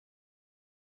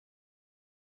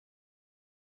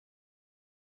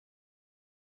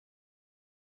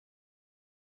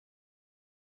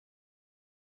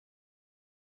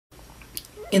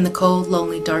In the cold,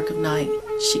 lonely dark of night,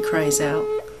 she cries out,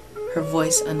 her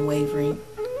voice unwavering,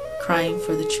 crying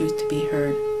for the truth to be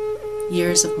heard.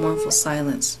 Years of mournful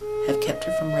silence have kept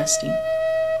her from resting,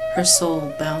 her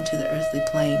soul bound to the earthly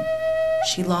plane.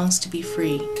 She longs to be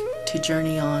free, to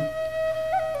journey on.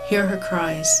 Hear her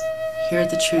cries, hear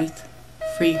the truth,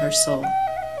 free her soul.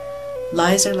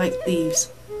 Lies are like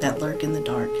thieves that lurk in the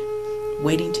dark,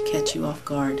 waiting to catch you off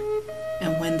guard,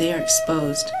 and when they are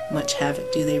exposed, much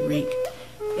havoc do they wreak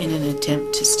in an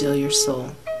attempt to steal your soul.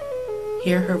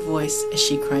 Hear her voice as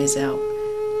she cries out,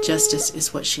 justice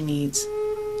is what she needs.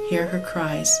 Hear her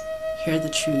cries, hear the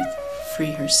truth,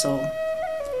 free her soul.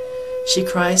 She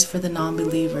cries for the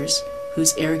non-believers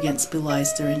whose arrogance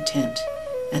belies their intent,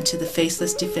 and to the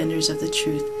faceless defenders of the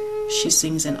truth she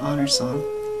sings an honor song.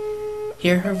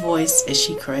 Hear her voice as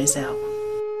she cries out,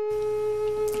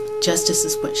 justice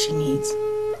is what she needs.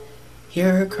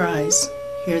 Hear her cries,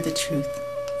 hear the truth,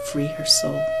 free her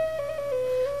soul.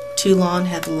 Too long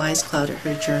have the lies clouded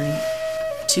her journey,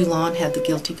 too long have the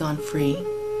guilty gone free.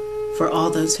 For all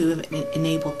those who have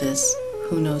enabled this,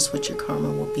 who knows what your karma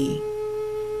will be.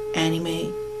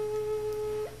 Anime,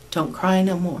 don't cry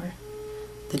no more.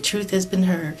 The truth has been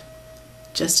heard.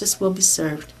 Justice will be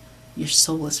served. Your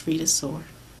soul is free to soar.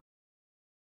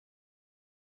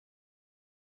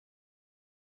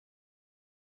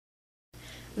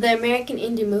 The American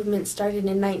Indian movement started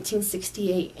in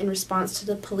 1968 in response to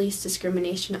the police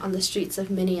discrimination on the streets of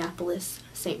Minneapolis,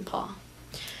 St. Paul.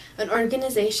 An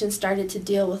organization started to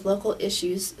deal with local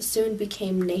issues, soon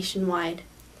became nationwide.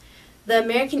 The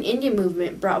American Indian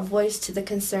movement brought voice to the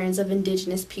concerns of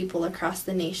indigenous people across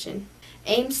the nation.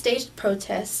 AIM staged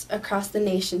protests across the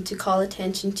nation to call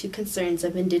attention to concerns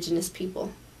of indigenous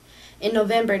people. In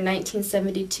November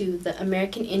 1972, the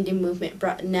American Indian movement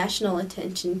brought national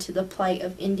attention to the plight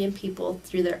of Indian people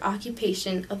through their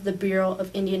occupation of the Bureau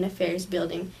of Indian Affairs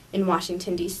building in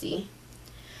Washington, D.C.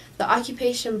 The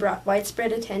occupation brought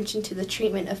widespread attention to the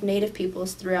treatment of Native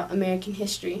peoples throughout American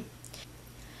history.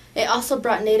 It also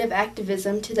brought Native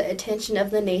activism to the attention of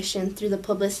the nation through the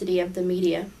publicity of the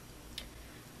media.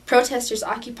 Protesters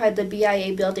occupied the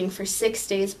BIA building for 6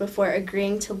 days before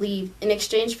agreeing to leave in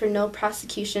exchange for no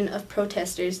prosecution of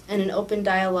protesters and an open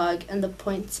dialogue on the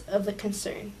points of the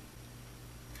concern.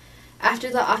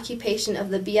 After the occupation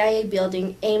of the BIA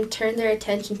building, AIM turned their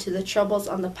attention to the troubles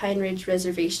on the Pine Ridge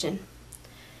Reservation.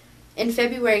 In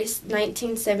February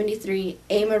 1973,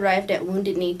 AIM arrived at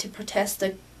Wounded Knee to protest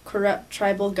the corrupt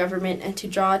tribal government and to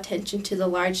draw attention to the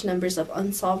large numbers of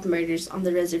unsolved murders on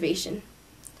the reservation.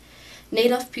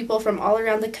 Native people from all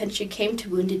around the country came to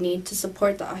Wounded Knee to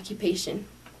support the occupation.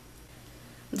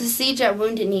 The siege at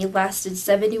Wounded Knee lasted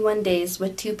 71 days,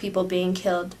 with 2 people being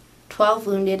killed, 12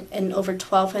 wounded, and over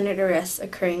 1,200 arrests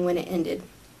occurring when it ended.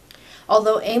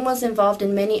 Although AIM was involved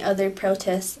in many other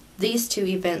protests, these 2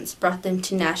 events brought them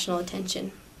to national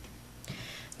attention.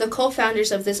 The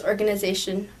co-founders of this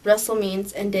organization, Russell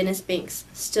Means and Dennis Banks,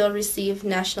 still receive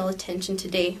national attention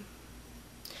today.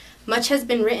 Much has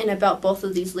been written about both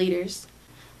of these leaders.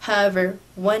 However,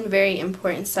 one very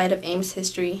important side of AIM's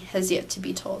history has yet to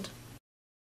be told.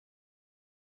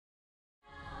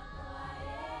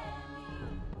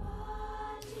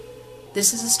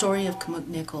 This is a story of Kamook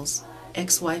Nichols,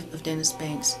 ex-wife of Dennis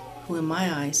Banks, who in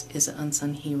my eyes is an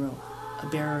unsung hero, a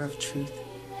bearer of truth.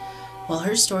 While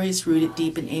her story is rooted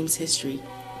deep in AIM's history,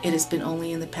 it has been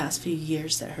only in the past few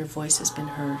years that her voice has been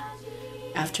heard.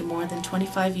 After more than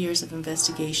 25 years of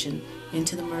investigation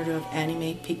into the murder of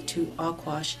Anime Pictou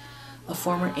Aquash, a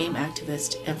former AIM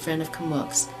activist and friend of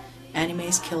Kamook's,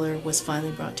 Anime's killer was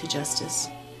finally brought to justice.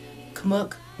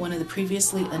 Kamook, one of the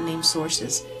previously unnamed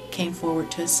sources, came forward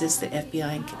to assist the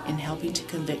FBI in helping to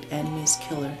convict Anime's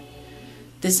killer.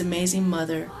 This amazing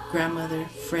mother, grandmother,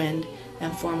 friend,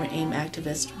 and former AIM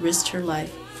activist risked her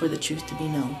life for the truth to be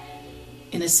known.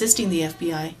 In assisting the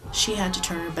FBI, she had to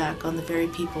turn her back on the very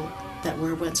people that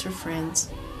were once her friends,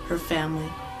 her family,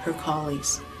 her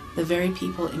colleagues, the very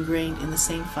people ingrained in the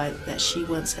same fight that she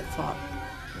once had fought.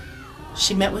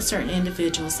 She met with certain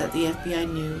individuals that the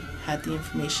FBI knew had the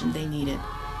information they needed,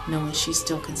 knowing she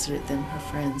still considered them her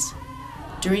friends.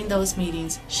 During those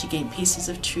meetings, she gained pieces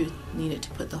of truth needed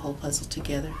to put the whole puzzle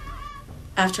together.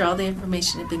 After all the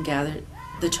information had been gathered,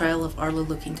 the trial of Arla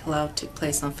Looking Cloud took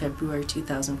place on February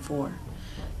 2004.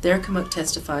 There, Kamook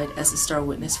testified as a star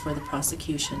witness for the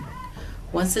prosecution.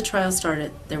 Once the trial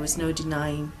started, there was no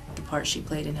denying the part she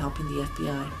played in helping the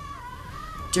FBI.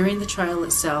 During the trial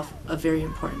itself, a very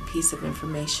important piece of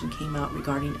information came out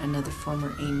regarding another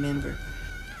former AIM member.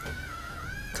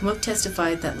 Kamook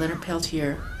testified that Leonard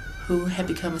Peltier, who had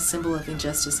become a symbol of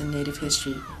injustice in Native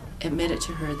history, admitted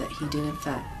to her that he did in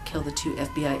fact kill the 2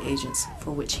 FBI agents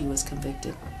for which he was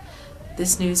convicted.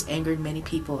 This news angered many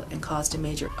people and caused a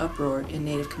major uproar in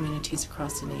Native communities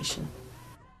across the nation.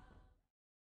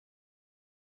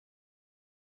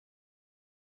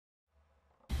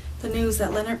 The news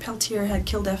that Leonard Peltier had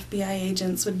killed FBI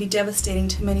agents would be devastating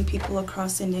to many people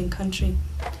across Indian country.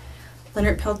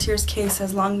 Leonard Peltier's case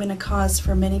has long been a cause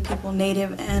for many people,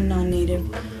 Native and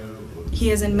non-Native. He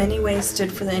has in many ways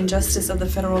stood for the injustice of the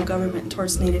federal government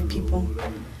towards Native people.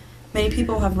 Many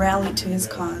people have rallied to his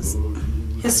cause.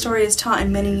 His story is taught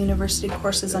in many university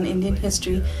courses on Indian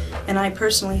history, and I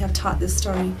personally have taught this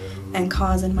story and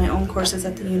cause in my own courses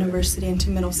at the university and to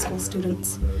middle school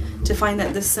students. To find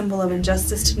that this symbol of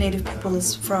injustice to Native people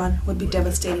is fraud would be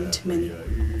devastating to many.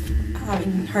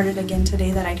 Having heard it again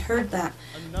today that I'd heard that,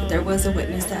 but there was a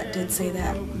witness that did say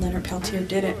that Leonard Peltier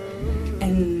did it,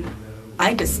 and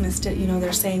I dismissed it. You know,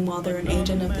 they're saying, well, they're an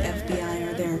agent of the FBI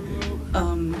or they're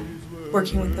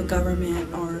working with the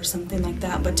government or something like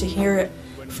that, but to hear it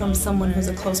from someone who's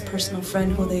a close personal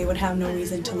friend who they would have no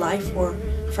reason to lie for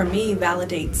me,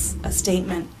 validates a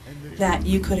statement that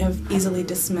you could have easily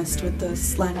dismissed with the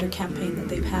slander campaign that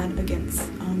they've had against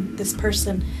this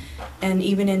person. And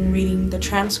even in reading the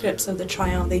transcripts of the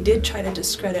trial, they did try to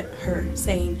discredit her,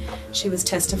 saying she was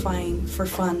testifying for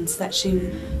funds, that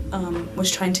she was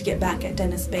trying to get back at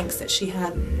Dennis Banks, that she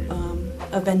had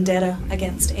a vendetta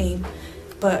against AIM.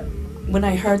 But when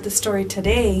I heard the story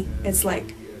today, it's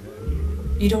like,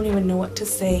 you don't even know what to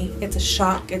say. It's a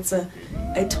shock.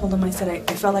 I told him, I said,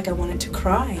 I felt like I wanted to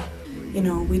cry. You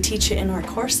know, we teach it in our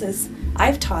courses.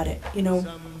 I've taught it, you know,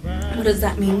 what does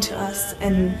that mean to us?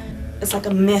 And it's like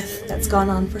a myth that's gone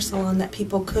on for so long that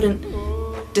people couldn't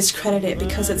discredit it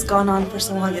because it's gone on for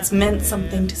so long. It's meant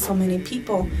something to so many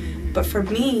people. But for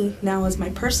me, now is my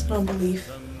personal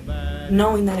belief,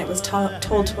 knowing that it was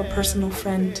told to a personal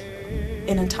friend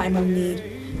in a time of need,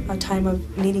 a time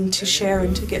of needing to share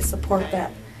and to get support,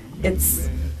 that it's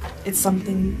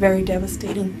something very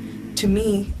devastating to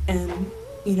me. And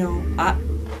you know,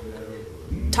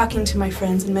 talking to my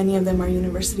friends, and many of them are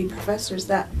university professors,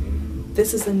 that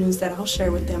this is the news that I'll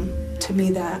share with them, to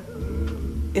me, that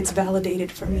it's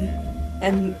validated for me.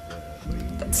 And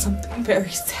that's something very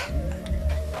sad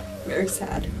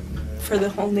for the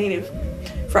whole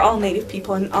for all Native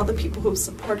people and all the people who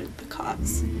supported the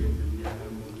cause.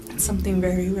 It's something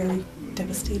very, very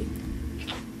devastating.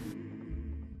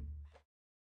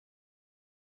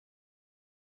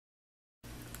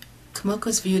 Kamook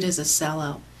was viewed as a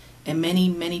sellout, and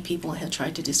many people had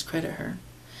tried to discredit her.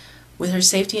 With her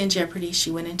safety in jeopardy, she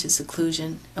went into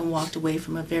seclusion and walked away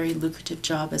from a very lucrative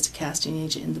job as a casting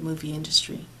agent in the movie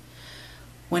industry.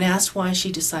 When asked why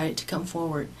she decided to come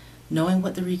forward, knowing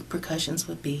what the repercussions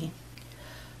would be,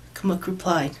 Kamook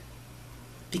replied,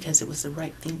 because it was the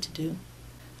right thing to do.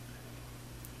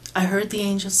 I heard the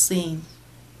angels sing,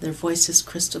 their voices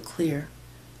crystal clear,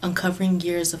 uncovering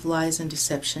years of lies and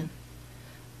deception.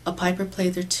 A piper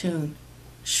played their tune,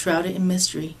 shrouded in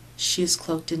mystery, she is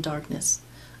cloaked in darkness,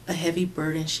 a heavy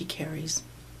burden she carries.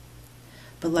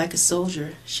 But like a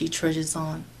soldier, she trudges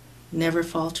on, never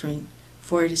faltering,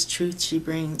 for it is truth she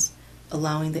brings,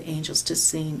 allowing the angels to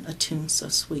sing a tune so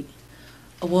sweet.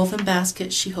 A woven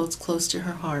basket she holds close to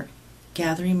her heart,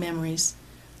 gathering memories,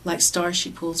 like stars she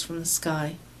pulls from the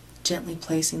sky, gently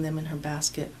placing them in her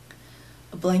basket.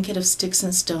 A blanket of sticks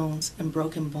and stones and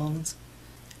broken bones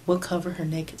will cover her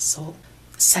naked soul.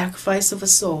 The sacrifice of a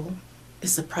soul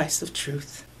is the price of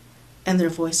truth, and their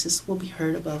voices will be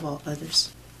heard above all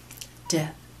others.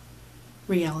 Death,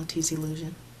 reality's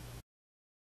illusion.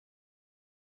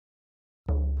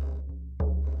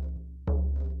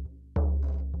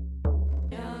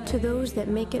 To those that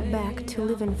make it back to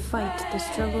live and fight the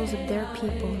struggles of their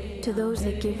people, to those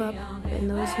that give up and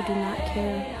those who do not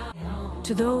care,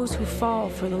 to those who fall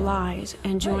for the lies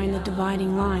and join the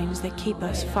dividing lines that keep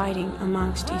us fighting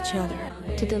amongst each other,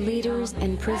 to the leaders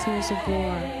and prisoners of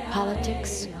war,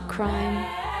 politics, crime,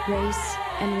 race,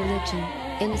 and religion,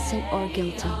 innocent or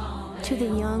guilty, to the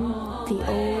young, the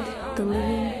old, the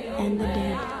living, and the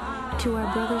dead, to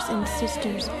our brothers and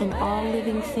sisters and all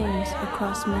living things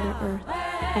across Mother Earth,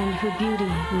 and her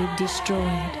beauty we've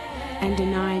destroyed and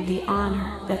denied the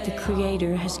honor that the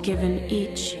Creator has given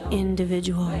each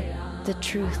individual. the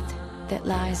truth that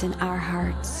lies in our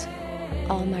hearts,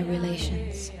 all my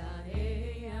relations.